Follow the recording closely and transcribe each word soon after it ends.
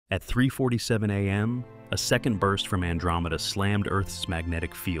At 3:47 a.m., a second burst from Andromeda slammed Earth's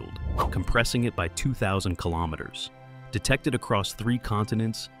magnetic field, compressing it by 2,000 kilometers. Detected across 3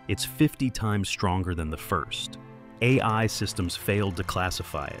 continents, it's 50 times stronger than the first. AI systems failed to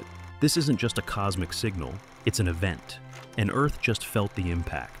classify it. This isn't just a cosmic signal, it's an event, and Earth just felt the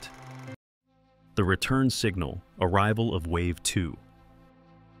impact. The return signal, arrival of Wave 2.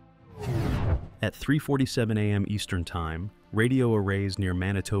 At 3:47 a.m. Eastern Time, radio arrays near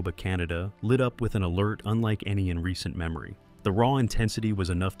Manitoba, Canada, lit up with an alert unlike any in recent memory. The raw intensity was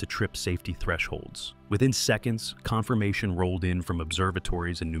enough to trip safety thresholds. Within seconds, confirmation rolled in from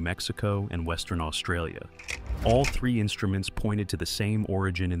observatories in New Mexico and Western Australia. All 3 instruments pointed to the same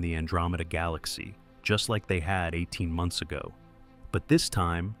origin in the Andromeda galaxy, just like they had 18 months ago. But this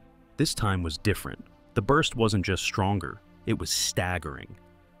time was different. The burst wasn't just stronger, it was staggering.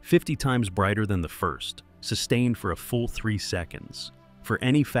 50 times brighter than the first, sustained for a full 3 seconds. For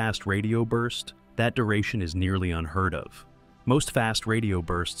any fast radio burst, that duration is nearly unheard of. Most fast radio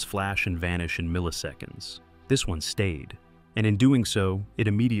bursts flash and vanish in milliseconds. This one stayed, and in doing so, it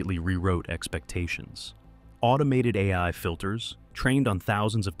immediately rewrote expectations. Automated AI filters, trained on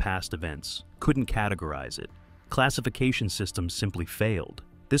thousands of past events, couldn't categorize it. Classification systems simply failed.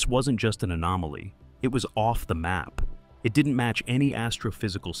 This wasn't just an anomaly, it was off the map. It didn't match any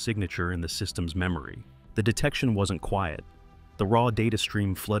astrophysical signature in the system's memory. The detection wasn't quiet. The raw data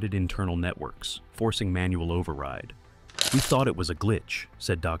stream flooded internal networks, forcing manual override. "We thought it was a glitch,"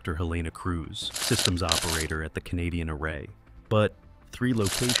 said Dr. Helena Cruz, systems operator at the Canadian Array. "But 3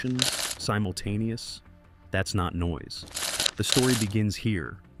 locations, simultaneous, that's not noise." The story begins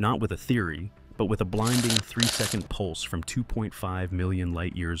here, not with a theory, but with a blinding 3-second pulse from 2.5 million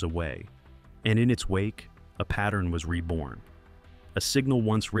light-years away. And in its wake, a pattern was reborn. A signal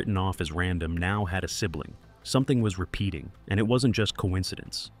once written off as random now had a sibling. Something was repeating, and it wasn't just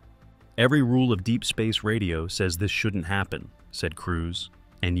coincidence. "Every rule of deep space radio says this shouldn't happen," said Cruz,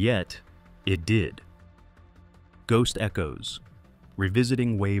 and yet, it did. Ghost Echoes,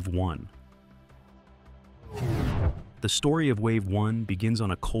 revisiting Wave 1. The story of Wave 1 begins on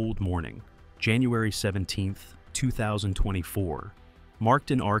a cold morning, January 17th, 2024,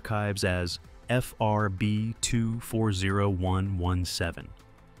 marked in archives as FRB 240117.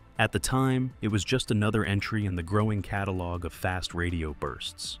 At the time, it was just another entry in the growing catalog of fast radio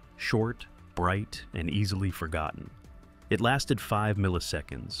bursts, short, bright, and easily forgotten. It lasted 5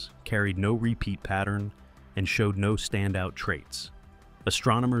 milliseconds, carried no repeat pattern, and showed no standout traits.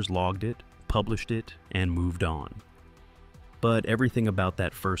 Astronomers logged it, published it, and moved on. But everything about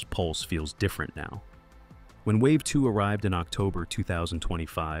that first pulse feels different now. When Wave 2 arrived in October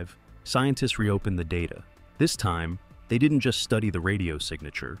 2025, scientists reopened the data. This time, they didn't just study the radio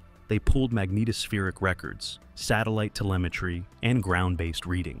signature, they pulled magnetospheric records, satellite telemetry, and ground-based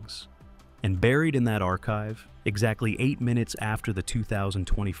readings. And buried in that archive, exactly 8 minutes after the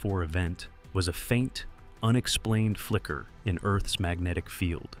 2024 event, was a faint, unexplained flicker in Earth's magnetic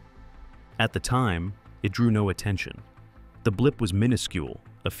field. At the time, it drew no attention. The blip was minuscule,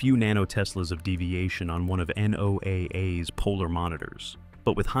 a few nanoteslas of deviation on one of NOAA's polar monitors.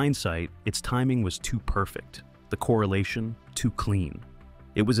 But with hindsight, its timing was too perfect, the correlation too clean.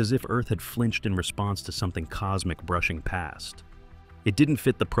 It was as if Earth had flinched in response to something cosmic brushing past. "It didn't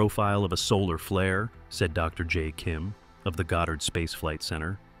fit the profile of a solar flare," said Dr. J. Kim of the Goddard Space Flight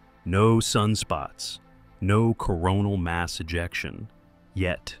Center. "No sunspots, no coronal mass ejection.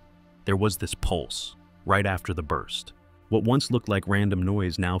 Yet, there was this pulse, right after the burst. What once looked like random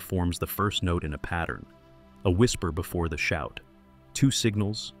noise now forms the first note in a pattern, a whisper before the shout. 2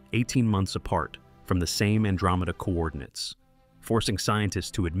 signals, 18 months apart, from the same Andromeda coordinates, forcing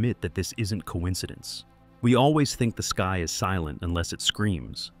scientists to admit that this isn't coincidence. "We always think the sky is silent unless it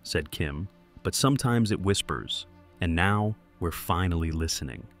screams," said Kim, "but sometimes it whispers, and now we're finally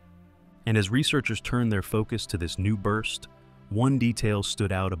listening." And as researchers turned their focus to this new burst, one detail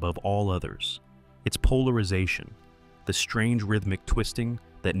stood out above all others: its polarization, the strange rhythmic twisting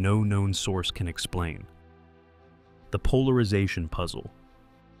that no known source can explain. The polarization puzzle.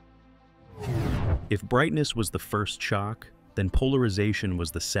 If brightness was the first shock, then polarization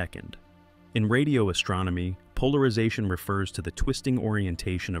was the second. In radio astronomy, polarization refers to the twisting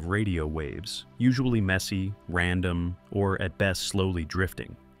orientation of radio waves, usually messy, random, or at best slowly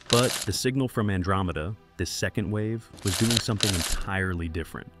drifting. But the signal from Andromeda, this second wave, was doing something entirely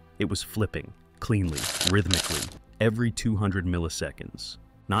different. It was flipping, cleanly, rhythmically, every 200 milliseconds.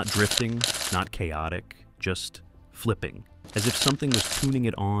 Not drifting, not chaotic, just flipping, as if something was tuning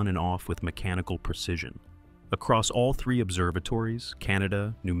it on and off with mechanical precision. Across all 3 observatories,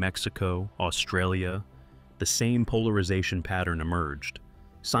 Canada, New Mexico, Australia, the same polarization pattern emerged.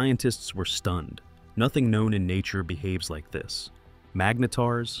 Scientists were stunned. Nothing known in nature behaves like this.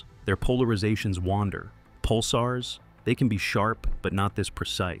 Magnetars, their polarizations wander. Pulsars, they can be sharp, but not this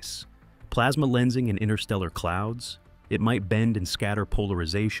precise. Plasma lensing in interstellar clouds, it might bend and scatter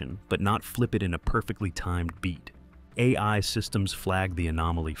polarization, but not flip it in a perfectly timed beat. AI systems flagged the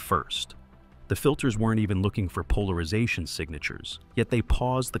anomaly first. The filters weren't even looking for polarization signatures, yet they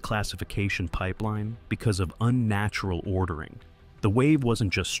paused the classification pipeline because of unnatural ordering. The wave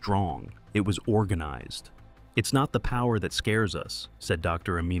wasn't just strong, it was organized. "It's not the power that scares us," said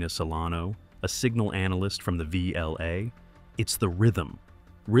Dr. Amina Solano, a signal analyst from the VLA. "It's the rhythm.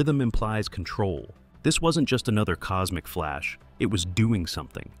 Rhythm implies control. This wasn't just another cosmic flash, it was doing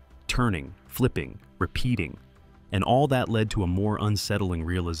something, turning, flipping, repeating. And all that led to a more unsettling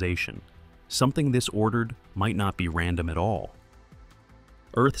realization. Something this ordered might not be random at all.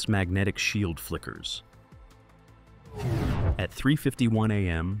 Earth's magnetic shield flickers. At 3:51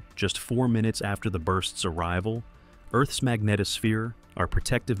 a.m., just 4 minutes after the burst's arrival, Earth's magnetosphere, our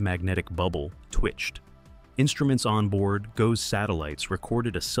protective magnetic bubble, twitched. Instruments on board, GOES satellites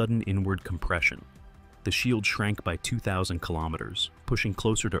recorded a sudden inward compression. The shield shrank by 2,000 kilometers, pushing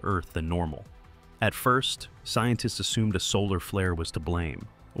closer to Earth than normal. At first, scientists assumed a solar flare was to blame,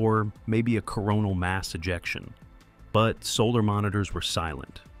 or maybe a coronal mass ejection. But solar monitors were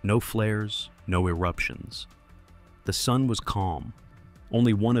silent. No flares, no eruptions. The sun was calm.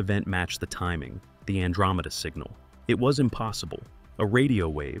 Only one event matched the timing, the Andromeda signal. It was impossible. A radio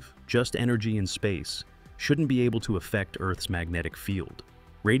wave, just energy in space, shouldn't be able to affect Earth's magnetic field.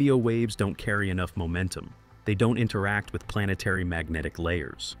 Radio waves don't carry enough momentum. They don't interact with planetary magnetic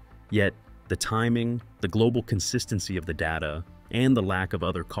layers. Yet, the timing, the global consistency of the data, and the lack of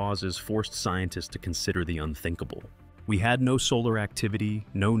other causes forced scientists to consider the unthinkable. "We had no solar activity,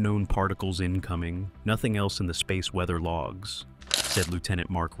 no known particles incoming, nothing else in the space weather logs," said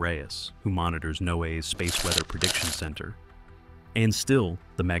Lieutenant Mark Reyes, who monitors NOAA's Space Weather Prediction Center. And still,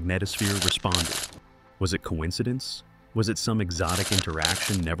 the magnetosphere responded. Was it coincidence? Was it some exotic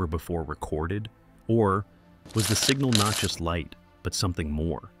interaction never before recorded? Or was the signal not just light, but something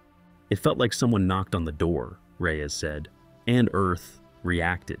more? "It felt like someone knocked on the door," Reyes said, and Earth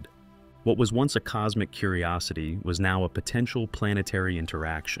reacted. What was once a cosmic curiosity was now a potential planetary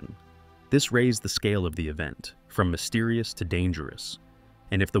interaction. This raised the scale of the event, from mysterious to dangerous.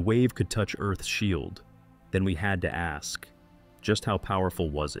 And if the wave could touch Earth's shield, then we had to ask, just how powerful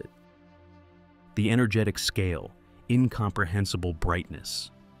was it? The energetic scale, incomprehensible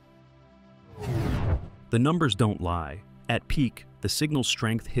brightness. The numbers don't lie. At peak, the signal's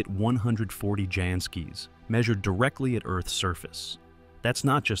strength hit 140 Janskis, measured directly at Earth's surface. That's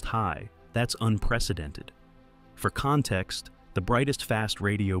not just high, that's unprecedented. For context, the brightest fast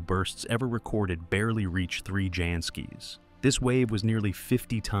radio bursts ever recorded barely reached 3 Janskis. This wave was nearly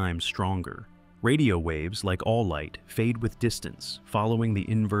 50 times stronger. Radio waves, like all light, fade with distance, following the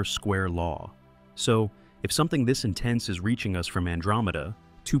inverse square law. So, if something this intense is reaching us from Andromeda,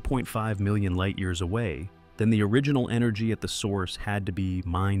 2.5 million light-years away, then the original energy at the source had to be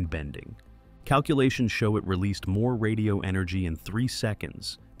mind-bending. Calculations show it released more radio energy in 3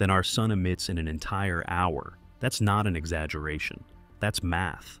 seconds than our sun emits in an entire hour. That's not an exaggeration. That's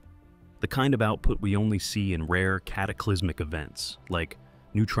math. The kind of output we only see in rare cataclysmic events, like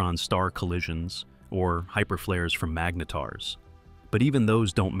neutron-star collisions or hyperflares from magnetars. But even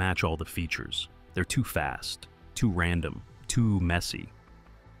those don't match all the features. They're too fast, too random, too messy.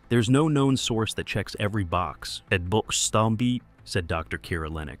 "There's no known source that checks every box," said Dr. Kira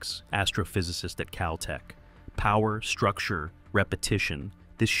Lennox, astrophysicist at Caltech. "Power, structure, repetition,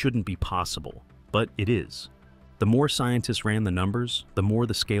 this shouldn't be possible." But it is. The more scientists ran the numbers, the more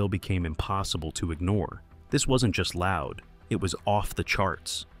the scale became impossible to ignore. This wasn't just loud, it was off the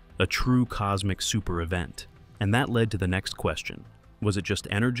charts. A true cosmic super event. And that led to the next question. Was it just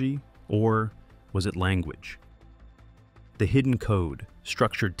energy, or was it language? The hidden code,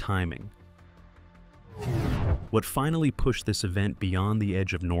 structured timing. What finally pushed this event beyond the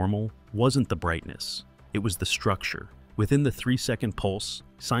edge of normal wasn't the brightness, it was the structure. Within the 3-second pulse,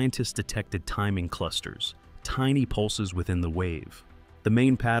 scientists detected timing clusters, tiny pulses within the wave. The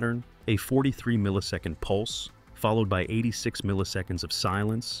main pattern, a 43 millisecond pulse, followed by 86 milliseconds of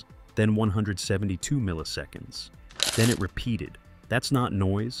silence, then 172 milliseconds. Then it repeated. That's not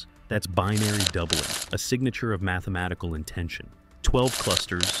noise, that's binary doubling, a signature of mathematical intention. 12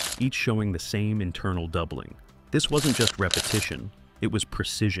 clusters, each showing the same internal doubling. This wasn't just repetition, it was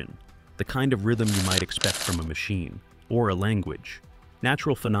precision, the kind of rhythm you might expect from a machine, or a language.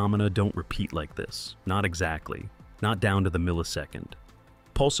 Natural phenomena don't repeat like this, not exactly, not down to the millisecond.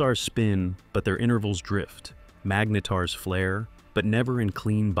 Pulsars spin, but their intervals drift. Magnetars flare, but never in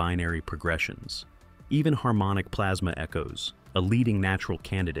clean binary progressions. Even harmonic plasma echoes, a leading natural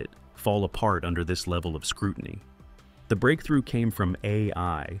candidate, fall apart under this level of scrutiny. The breakthrough came from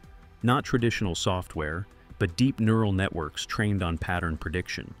AI, not traditional software, but deep neural networks trained on pattern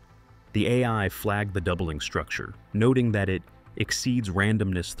prediction. The AI flagged the doubling structure, noting that it exceeds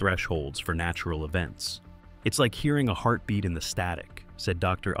randomness thresholds for natural events. "It's like hearing a heartbeat in the static," said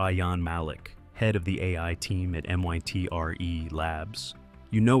Dr. Ayaan Malik, head of the AI team at MIT RE Labs.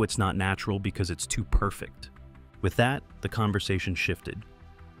 "You know it's not natural because it's too perfect." With that, the conversation shifted.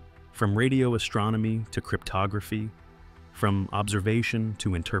 From radio astronomy to cryptography, from observation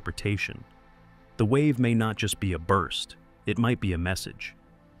to interpretation. The wave may not just be a burst, it might be a message.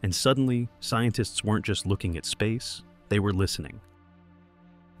 And suddenly, scientists weren't just looking at space, they were listening.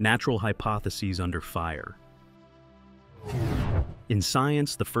 Natural hypotheses under fire. In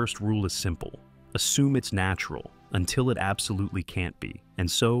science, the first rule is simple. Assume it's natural until it absolutely can't be. And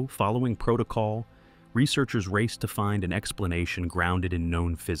so, following protocol, researchers raced to find an explanation grounded in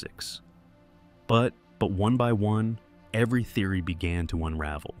known physics. But one by one, every theory began to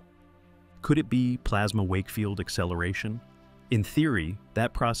unravel. Could it be plasma Wakefield acceleration? In theory,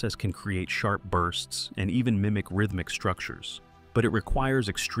 that process can create sharp bursts and even mimic rhythmic structures, but it requires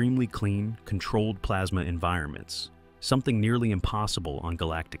extremely clean, controlled plasma environments, something nearly impossible on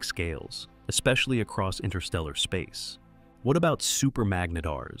galactic scales, especially across interstellar space. What about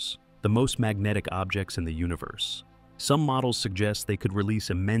supermagnetars, the most magnetic objects in the universe? Some models suggest they could release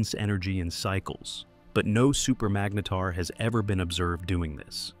immense energy in cycles, but no supermagnetar has ever been observed doing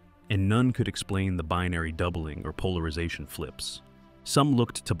this, and none could explain the binary doubling or polarization flips. Some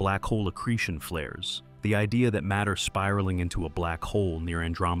looked to black hole accretion flares, the idea that matter spiraling into a black hole near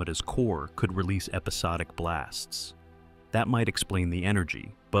Andromeda's core could release episodic blasts. That might explain the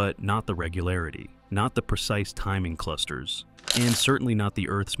energy, but not the regularity, not the precise timing clusters, and certainly not the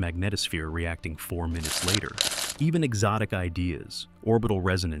Earth's magnetosphere reacting 4 minutes later. Even exotic ideas, orbital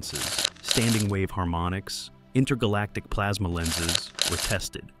resonances, standing wave harmonics, intergalactic plasma lenses were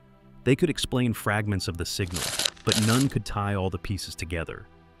tested. They could explain fragments of the signal, but none could tie all the pieces together.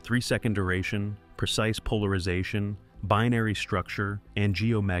 3-second duration, precise polarization, binary structure, and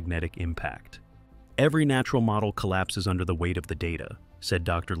geomagnetic impact. "Every natural model collapses under the weight of the data," said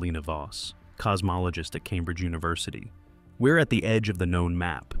Dr. Lena Voss, cosmologist at Cambridge University. "We're at the edge of the known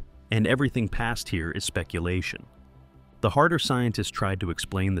map, and everything past here is speculation." The harder scientists tried to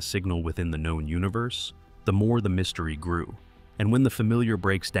explain the signal within the known universe, the more the mystery grew. And when the familiar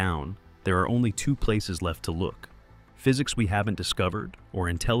breaks down, there are only 2 places left to look: physics we haven't discovered, or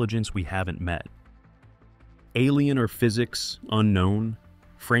intelligence we haven't met. Alien or physics, unknown,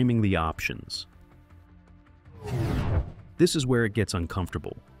 framing the options. This is where it gets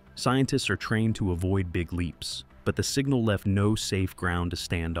uncomfortable. Scientists are trained to avoid big leaps, but the signal left no safe ground to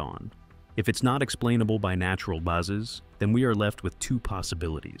stand on. If it's not explainable by natural buzzes, then we are left with 2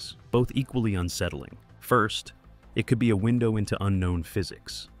 possibilities, both equally unsettling. First, it could be a window into unknown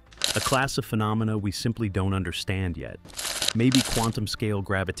physics, a class of phenomena we simply don't understand yet. Maybe quantum-scale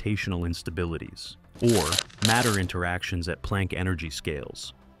gravitational instabilities, or matter interactions at Planck energy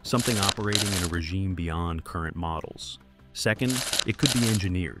scales, something operating in a regime beyond current models. Second, it could be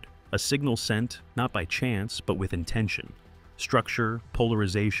engineered, a signal sent, not by chance, but with intention. Structure,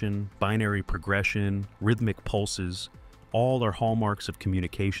 polarization, binary progression, rhythmic pulses, all are hallmarks of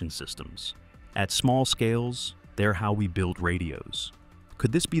communication systems. At small scales, they're how we build radios.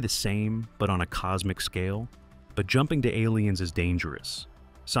 Could this be the same, but on a cosmic scale? But jumping to aliens is dangerous.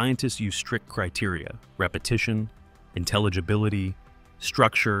 Scientists use strict criteria: repetition, intelligibility,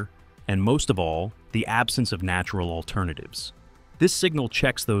 structure, and most of all, the absence of natural alternatives. This signal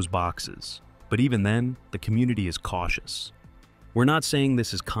checks those boxes, but even then, the community is cautious. "We're not saying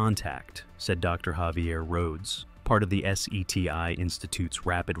this is contact," said Dr. Javier Rhodes, part of the SETI Institute's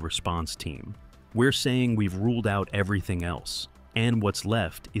Rapid Response Team. "We're saying we've ruled out everything else, and what's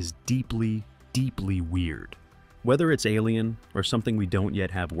left is deeply, deeply weird." Whether it's alien or something we don't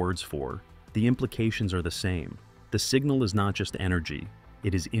yet have words for, the implications are the same. The signal is not just energy,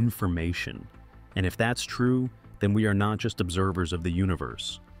 it is information. And if that's true, then we are not just observers of the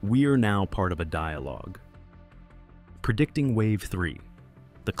universe. We are now part of a dialogue. Predicting Wave 3.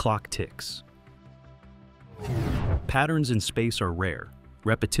 The clock ticks. Patterns in space are rare.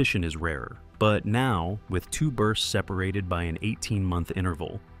 Repetition is rarer. But now, with 2 bursts separated by an 18-month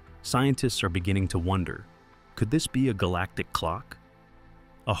interval, scientists are beginning to wonder, could this be a galactic clock?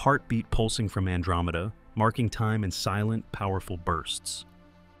 A heartbeat pulsing from Andromeda, marking time in silent, powerful bursts.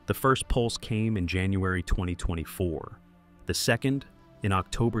 The first pulse came in January 2024, the second in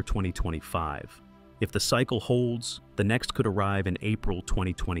October 2025, If the cycle holds, the next could arrive in April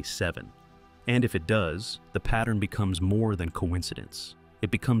 2027. And if it does, the pattern becomes more than coincidence. It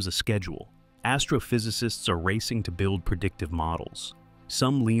becomes a schedule. Astrophysicists are racing to build predictive models.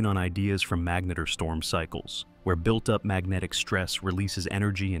 Some lean on ideas from magnetar storm cycles, where built-up magnetic stress releases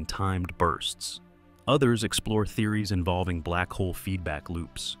energy in timed bursts. Others explore theories involving black hole feedback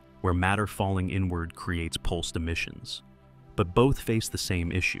loops, where matter falling inward creates pulsed emissions. But both face the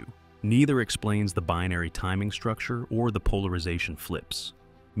same issue. Neither explains the binary timing structure or the polarization flips.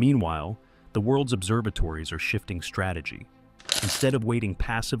 Meanwhile, the world's observatories are shifting strategy. Instead of waiting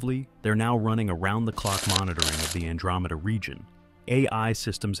passively, they're now running around-the-clock monitoring of the Andromeda region. AI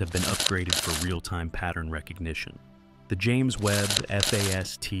systems have been upgraded for real-time pattern recognition. The James Webb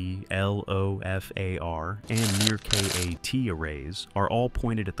FAST, LOFAR, and NIR-KAT arrays are all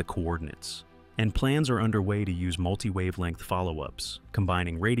pointed at the coordinates, and plans are underway to use multi-wavelength follow-ups,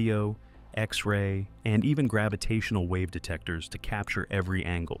 combining radio, X-ray, and even gravitational wave detectors to capture every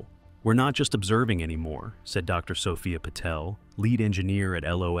angle. "We're not just observing anymore," said Dr. Sophia Patel, lead engineer at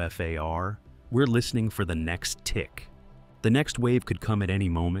LOFAR. "We're listening for the next tick." The next wave could come at any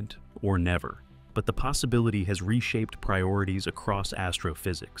moment, or never, but the possibility has reshaped priorities across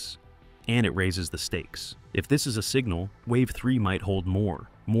astrophysics. And it raises the stakes. If this is a signal, Wave 3 might hold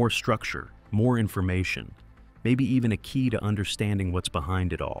more structure, more information, maybe even a key to understanding what's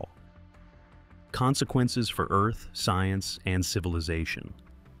behind it all. Consequences for Earth, science, and civilization.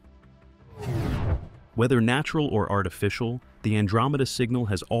 Whether natural or artificial, the Andromeda signal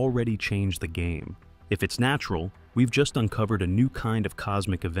has already changed the game. If it's natural, we've just uncovered a new kind of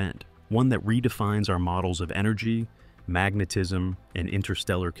cosmic event, one that redefines our models of energy, magnetism, and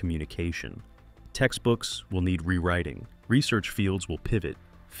interstellar communication. Textbooks will need rewriting, research fields will pivot,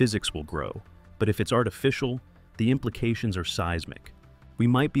 physics will grow. But if it's artificial, the implications are seismic. We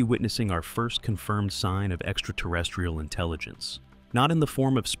might be witnessing our first confirmed sign of extraterrestrial intelligence. Not in the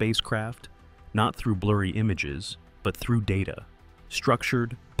form of spacecraft, not through blurry images, but through data.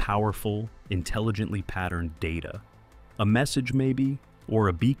 Structured, powerful, intelligently patterned data. A message maybe, or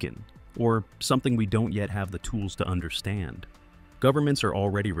a beacon, or something we don't yet have the tools to understand. Governments are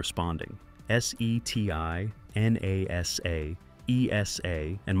already responding. SETI, NASA,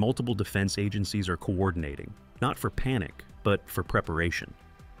 ESA, and multiple defense agencies are coordinating, not for panic, but for preparation.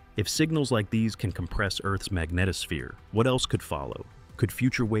 If signals like these can compress Earth's magnetosphere, what else could follow? Could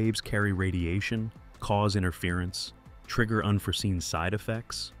future waves carry radiation, cause interference, trigger unforeseen side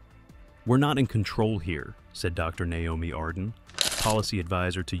effects? "We're not in control here," said Dr. Naomi Arden, policy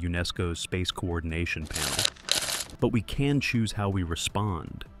advisor to UNESCO's Space Coordination Panel. "But we can choose how we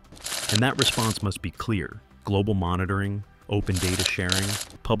respond. And that response must be clear: global monitoring, open data sharing,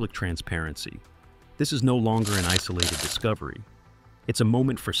 public transparency. This is no longer an isolated discovery. It's a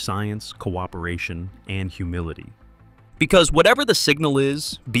moment for science, cooperation, and humility." Because whatever the signal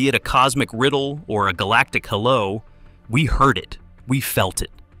is, be it a cosmic riddle or a galactic hello, we heard it, we felt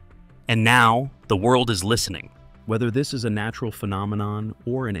it. And now, the world is listening. Whether this is a natural phenomenon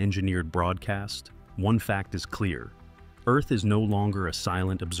or an engineered broadcast, one fact is clear: Earth is no longer a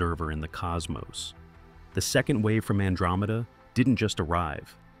silent observer in the cosmos. The second wave from Andromeda didn't just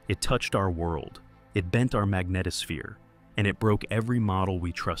arrive, it touched our world, it bent our magnetosphere, and it broke every model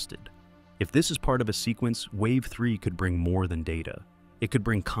we trusted. If this is part of a sequence, Wave 3 could bring more than data. It could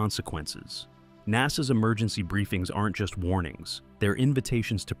bring consequences. NASA's emergency briefings aren't just warnings, they're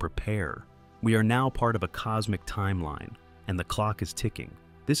invitations to prepare. We are now part of a cosmic timeline, and the clock is ticking.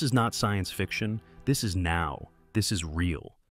 This is not science fiction, this is now, this is real.